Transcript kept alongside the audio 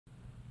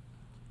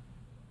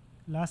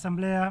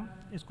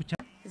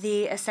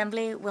The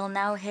Assembly will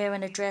now hear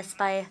an address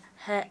by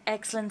Her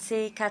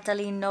Excellency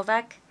Katalin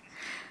Novák,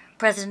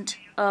 President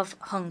of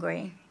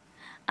Hungary.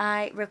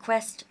 I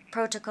request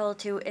protocol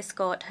to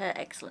escort Her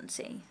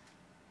Excellency.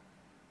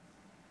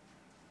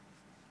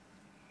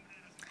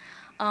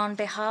 On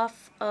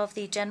behalf of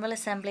the General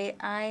Assembly,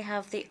 I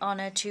have the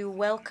honor to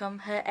welcome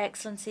Her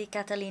Excellency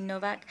Katalin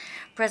Novák,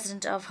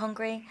 President of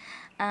Hungary,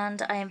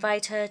 and I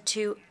invite her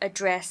to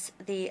address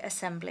the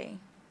Assembly.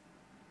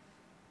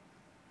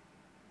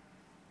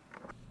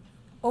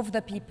 Of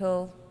the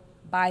people,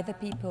 by the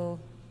people,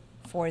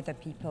 for the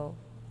people.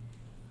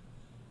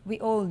 We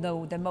all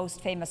know the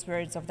most famous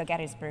words of the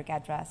Gettysburg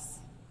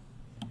Address.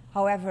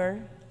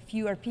 However,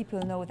 fewer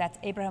people know that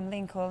Abraham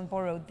Lincoln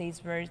borrowed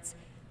these words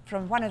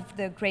from one of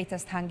the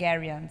greatest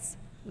Hungarians,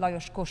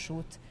 Lajos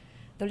Kossuth,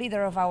 the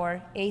leader of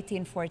our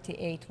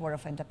 1848 War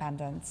of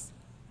Independence,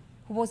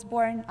 who was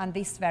born on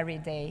this very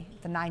day,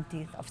 the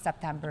 19th of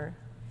September.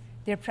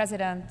 Dear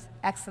President,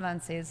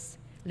 Excellencies,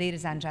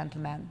 ladies and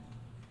gentlemen,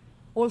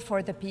 all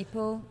for the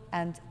people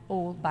and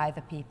all by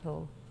the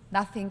people.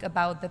 Nothing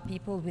about the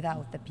people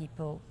without the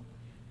people.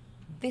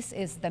 This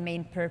is the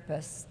main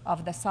purpose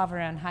of the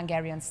sovereign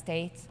Hungarian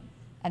state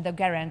and the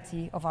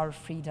guarantee of our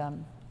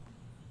freedom.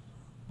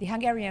 The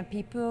Hungarian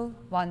people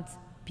want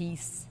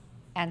peace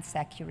and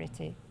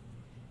security.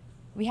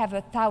 We have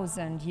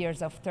 1,000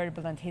 years of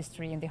turbulent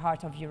history in the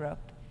heart of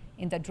Europe,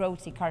 in the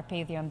droughty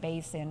Carpathian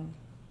Basin,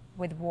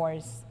 with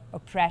wars,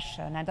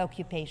 oppression and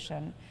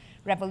occupation,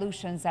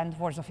 revolutions and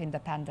wars of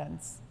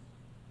independence.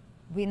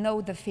 We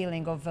know the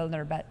feeling of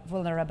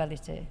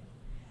vulnerability.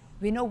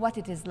 We know what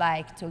it is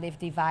like to live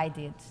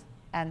divided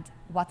and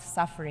what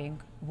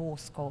suffering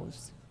wars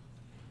cause.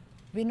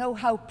 We know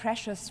how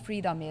precious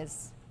freedom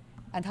is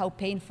and how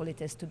painful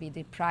it is to be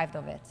deprived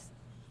of it.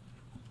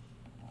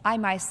 I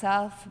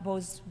myself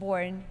was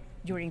born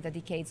during the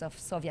decades of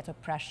Soviet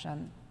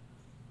oppression,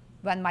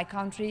 when my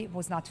country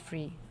was not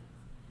free.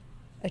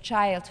 A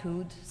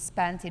childhood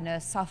spent in a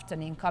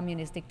softening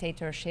communist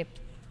dictatorship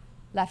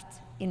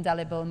left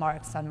indelible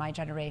marks on my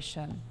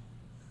generation.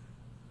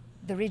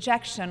 The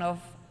rejection of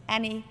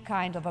any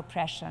kind of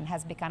oppression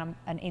has become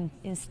an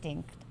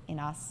instinct in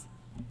us.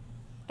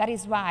 That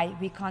is why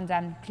we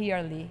condemn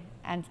clearly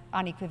and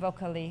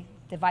unequivocally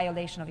the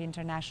violation of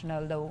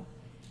international law,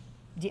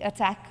 the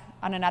attack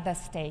on another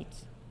state,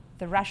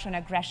 the Russian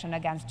aggression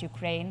against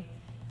Ukraine,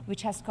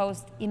 which has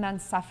caused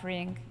immense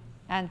suffering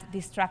and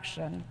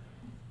destruction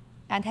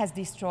and has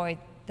destroyed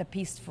the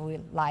peaceful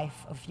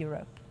life of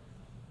Europe.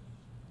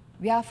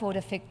 We are for the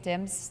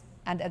victims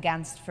and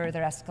against further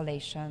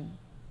escalation.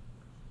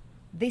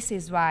 This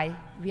is why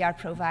we are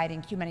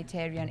providing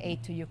humanitarian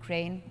aid to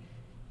Ukraine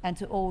and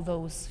to all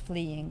those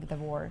fleeing the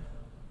war.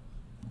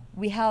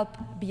 We help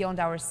beyond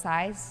our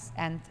size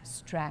and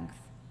strength.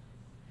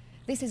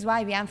 This is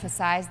why we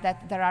emphasize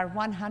that there are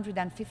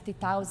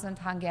 150,000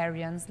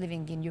 Hungarians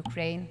living in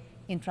Ukraine,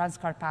 in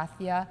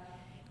Transcarpathia,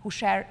 who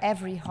share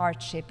every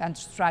hardship and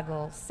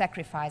struggle,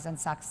 sacrifice and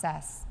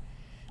success.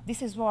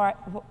 This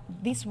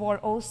war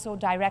also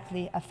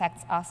directly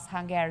affects us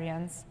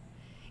Hungarians.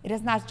 It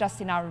is not just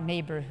in our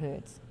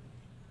neighborhood.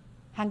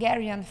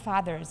 Hungarian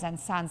fathers and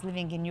sons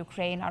living in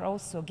Ukraine are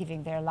also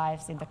giving their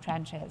lives in the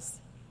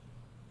trenches.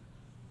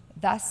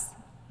 Thus,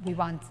 we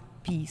want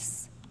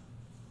peace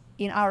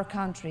in our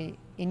country,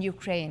 in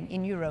Ukraine,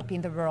 in Europe,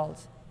 in the world.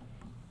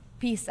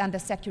 Peace and the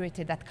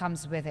security that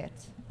comes with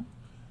it.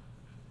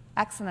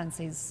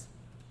 Excellencies,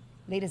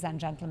 ladies and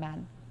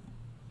gentlemen,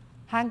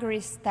 Hungary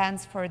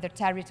stands for the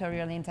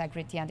territorial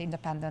integrity and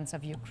independence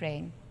of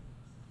Ukraine.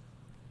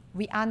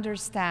 We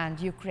understand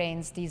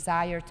Ukraine's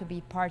desire to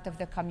be part of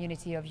the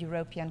community of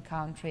European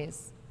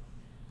countries.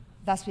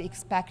 Thus, we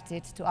expect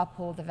it to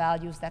uphold the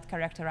values that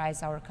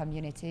characterize our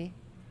community,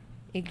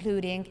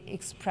 including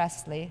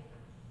expressly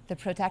the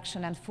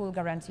protection and full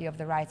guarantee of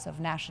the rights of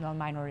national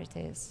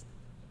minorities,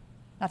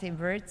 not in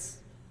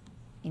words,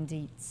 in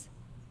deeds.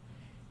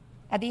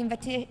 At the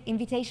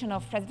invitation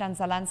of President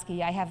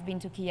Zelensky, I have been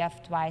to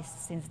Kiev twice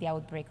since the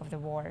outbreak of the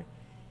war.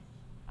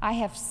 I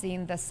have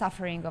seen the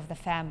suffering of the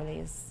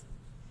families.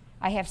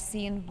 I have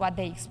seen what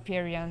they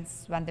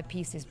experience when the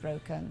peace is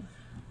broken.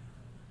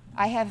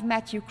 I have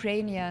met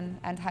Ukrainian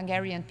and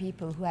Hungarian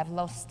people who have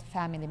lost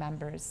family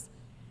members.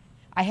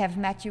 I have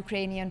met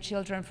Ukrainian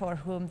children for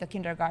whom the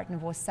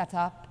kindergarten was set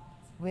up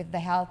with the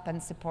help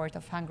and support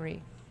of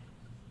Hungary.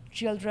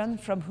 Children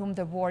from whom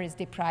the war is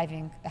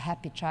depriving a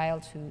happy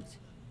childhood.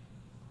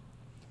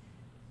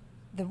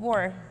 The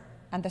war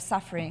and the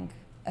suffering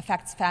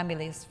affects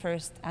families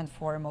first and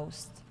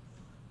foremost.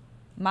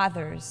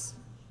 Mothers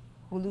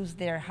who lose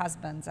their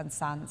husbands and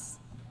sons.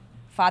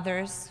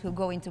 Fathers who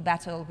go into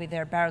battle with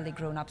their barely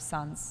grown-up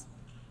sons.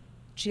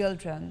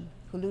 Children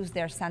who lose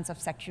their sense of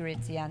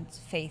security and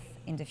faith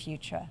in the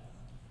future.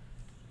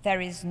 There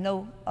is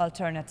no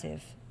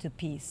alternative to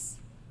peace.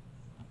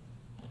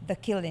 The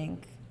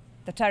killing,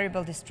 the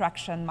terrible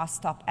destruction must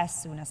stop as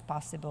soon as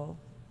possible.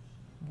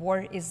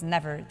 War is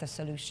never the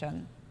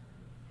solution.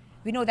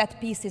 We know that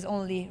peace is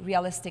only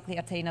realistically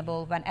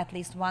attainable when at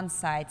least one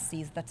side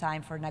sees the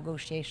time for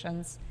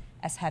negotiations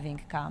as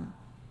having come.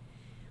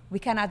 We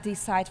cannot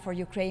decide for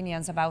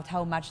Ukrainians about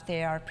how much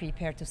they are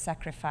prepared to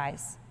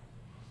sacrifice,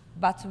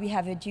 but we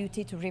have a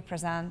duty to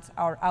represent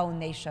our own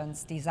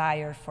nation's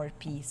desire for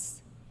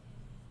peace.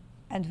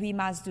 And we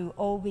must do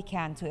all we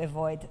can to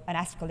avoid an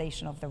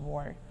escalation of the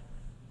war.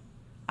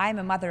 I'm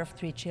a mother of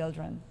 3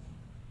 children,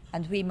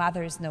 and we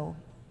mothers know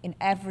in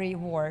every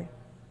war,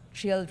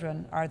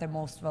 children are the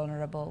most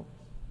vulnerable.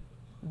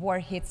 War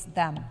hits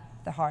them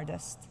the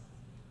hardest,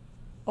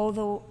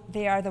 although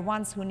they are the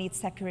ones who need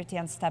security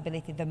and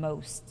stability the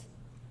most.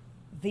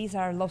 These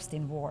are lost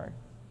in war.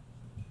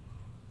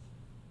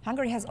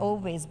 Hungary has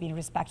always been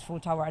respectful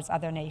towards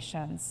other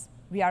nations.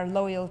 We are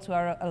loyal to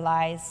our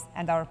allies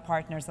and our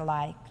partners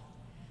alike,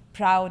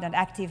 proud and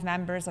active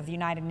members of the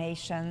United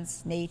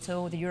Nations,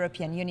 NATO, the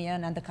European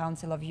Union, and the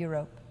Council of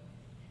Europe.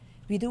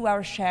 We do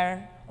our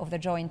share of the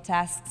joint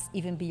tasks,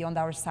 even beyond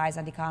our size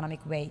and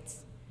economic weight.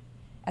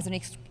 As an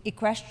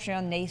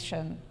equestrian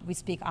nation, we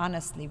speak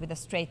honestly with a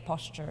straight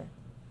posture.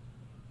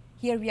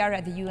 Here we are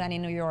at the UN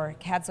in New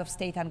York, heads of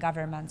state and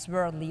governments,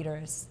 world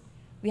leaders.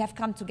 We have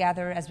come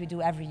together as we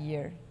do every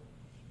year.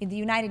 In the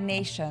United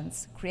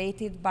Nations,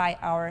 created by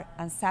our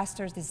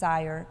ancestors'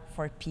 desire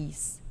for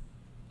peace,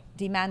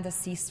 demand a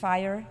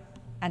ceasefire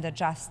and a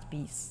just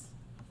peace.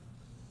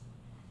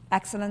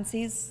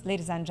 Excellencies,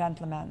 ladies and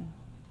gentlemen,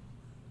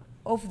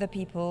 of the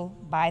people,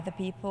 by the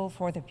people,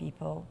 for the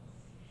people,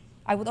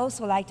 I would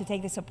also like to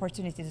take this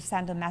opportunity to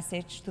send a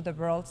message to the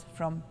world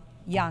from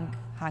young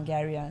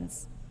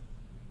Hungarians.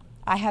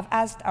 I have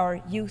asked our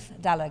youth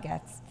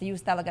delegates, the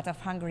youth delegate of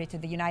Hungary to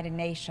the United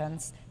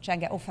Nations,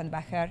 UNGA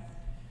Offenbacher,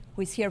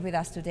 who is here with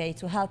us today,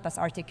 to help us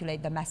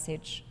articulate the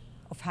message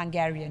of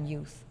Hungarian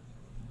youth.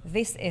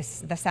 This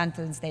is the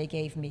sentence they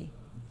gave me.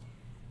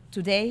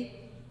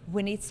 Today,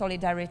 we need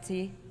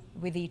solidarity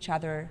with each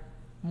other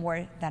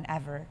more than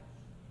ever.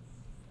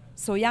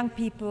 So young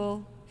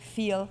people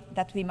feel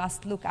that we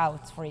must look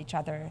out for each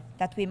other,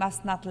 that we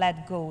must not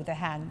let go the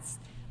hands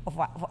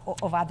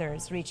of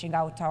others reaching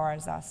out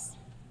towards us.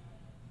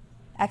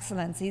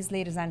 Excellencies,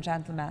 ladies and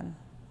gentlemen,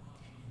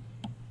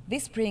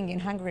 this spring in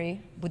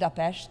Hungary,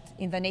 Budapest,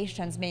 in the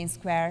nation's main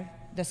square,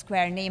 the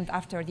square named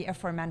after the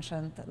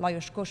aforementioned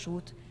Lajos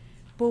Kossuth,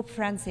 Pope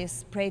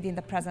Francis prayed in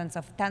the presence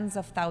of tens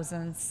of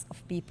thousands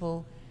of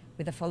people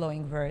with the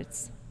following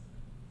words: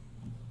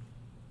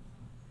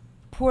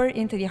 pour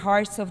into the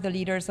hearts of the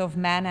leaders of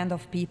men and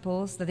of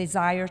peoples the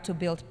desire to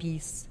build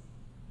peace,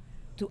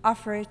 to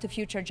offer to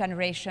future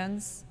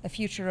generations a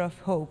future of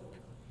hope,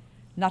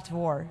 not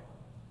war,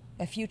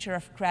 a future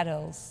of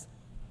cradles,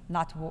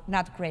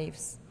 not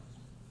graves.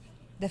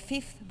 The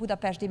 5th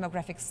Budapest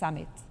Demographic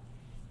Summit,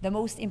 the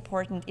most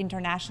important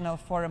international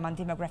forum on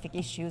demographic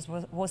issues,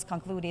 was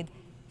concluded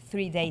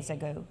 3 days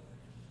ago.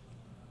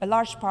 A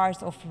large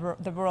part of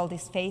the world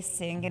is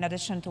facing, in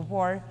addition to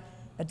war,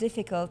 a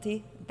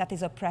difficulty that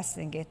is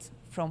oppressing it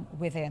from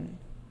within.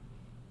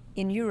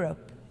 In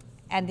Europe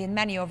and in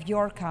many of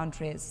your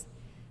countries,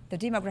 the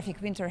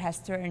demographic winter has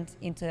turned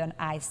into an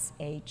ice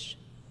age.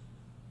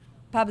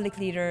 Public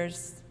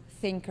leaders,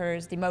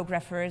 thinkers,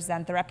 demographers,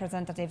 and the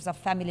representatives of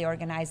family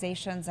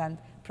organizations and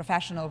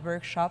professional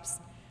workshops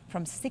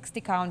from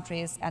 60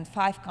 countries and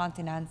 5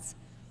 continents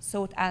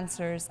sought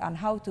answers on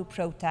how to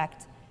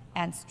protect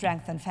and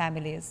strengthen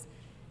families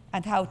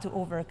and how to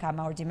overcome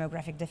our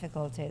demographic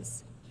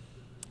difficulties.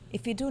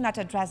 If we do not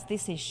address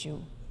this issue,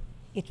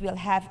 it will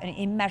have an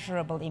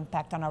immeasurable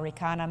impact on our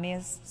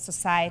economies,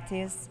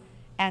 societies,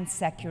 and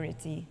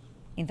security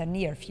in the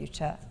near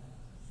future.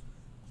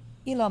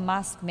 Elon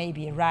Musk may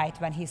be right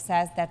when he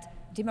says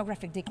that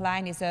demographic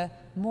decline is a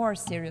more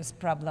serious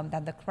problem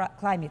than the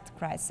climate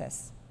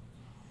crisis.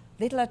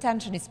 Little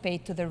attention is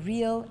paid to the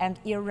real and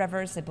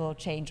irreversible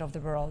change of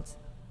the world.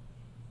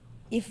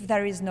 If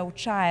there is no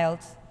child,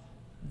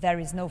 there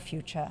is no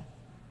future.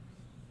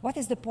 What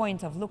is the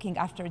point of looking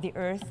after the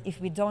earth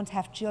if we don't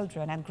have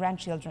children and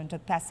grandchildren to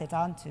pass it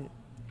on to?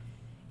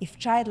 If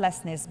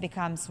childlessness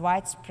becomes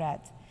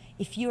widespread,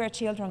 if fewer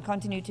children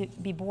continue to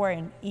be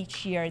born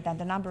each year than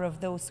the number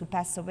of those who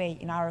pass away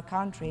in our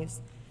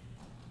countries,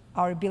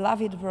 our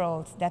beloved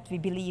world that we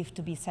believe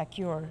to be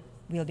secure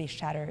will be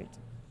shattered.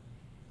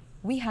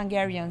 We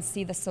Hungarians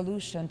see the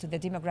solution to the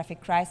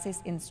demographic crisis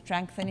in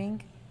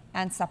strengthening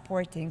and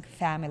supporting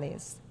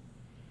families.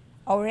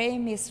 Our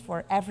aim is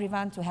for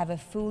everyone to have a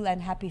full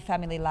and happy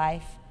family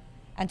life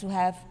and to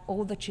have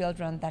all the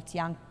children that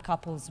young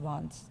couples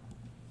want.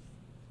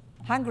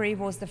 Hungary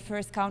was the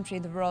first country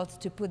in the world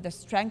to put the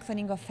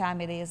strengthening of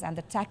families and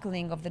the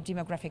tackling of the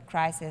demographic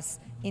crisis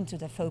into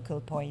the focal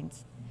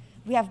point.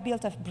 We have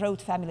built a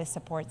broad family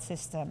support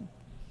system.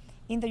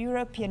 In the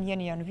European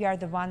Union, we are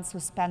the ones who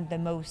spend the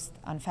most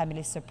on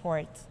family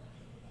support.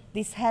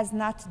 This has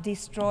not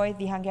destroyed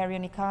the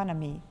Hungarian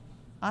economy.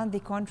 On the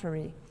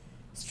contrary,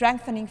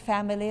 strengthening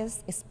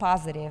families is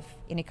positive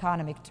in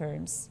economic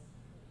terms.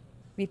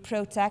 We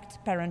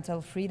protect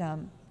parental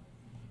freedom.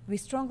 We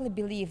strongly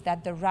believe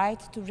that the right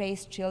to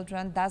raise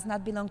children does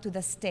not belong to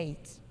the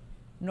state,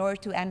 nor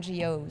to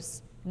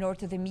NGOs, nor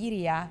to the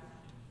media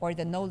or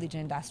the knowledge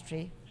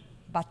industry,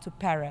 but to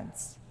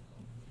parents.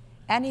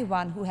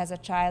 Anyone who has a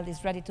child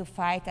is ready to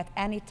fight at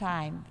any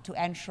time to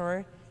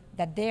ensure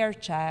that their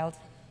child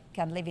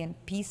can live in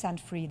peace and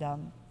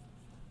freedom.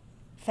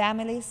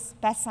 Families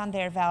pass on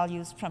their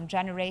values from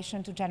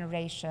generation to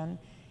generation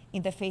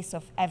in the face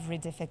of every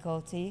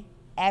difficulty,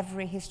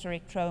 every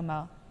historic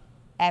trauma,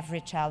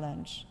 every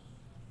challenge.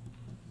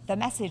 The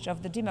message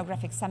of the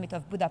Demographic Summit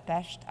of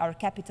Budapest, our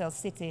capital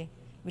city,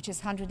 which is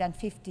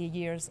 150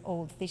 years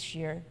old this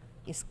year,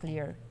 is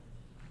clear.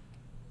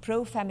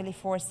 Pro-family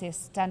forces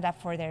stand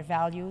up for their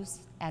values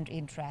and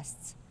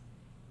interests.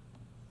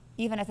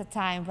 Even at a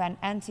time when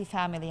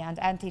anti-family and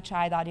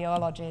anti-child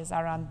ideologies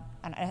are on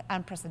an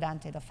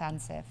unprecedented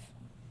offensive.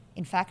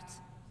 In fact,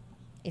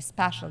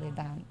 especially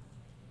then.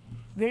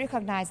 We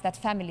recognize that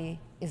family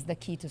is the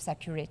key to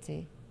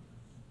security.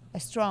 A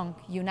strong,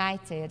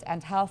 united,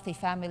 and healthy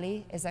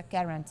family is a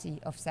guarantee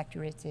of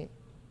security.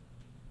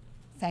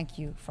 Thank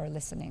you for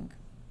listening.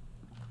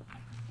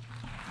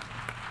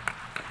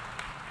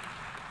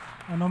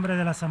 A nombre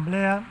de la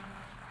Asamblea,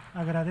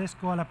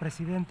 agradezco a la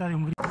Presidenta de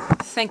Hungría.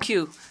 Thank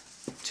you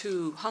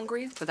to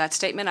Hungary for that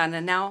statement, and I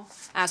now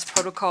ask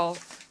protocol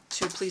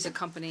to please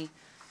accompany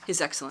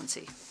His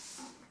Excellency.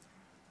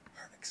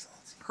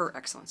 Her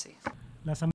Excellency. La Asamblea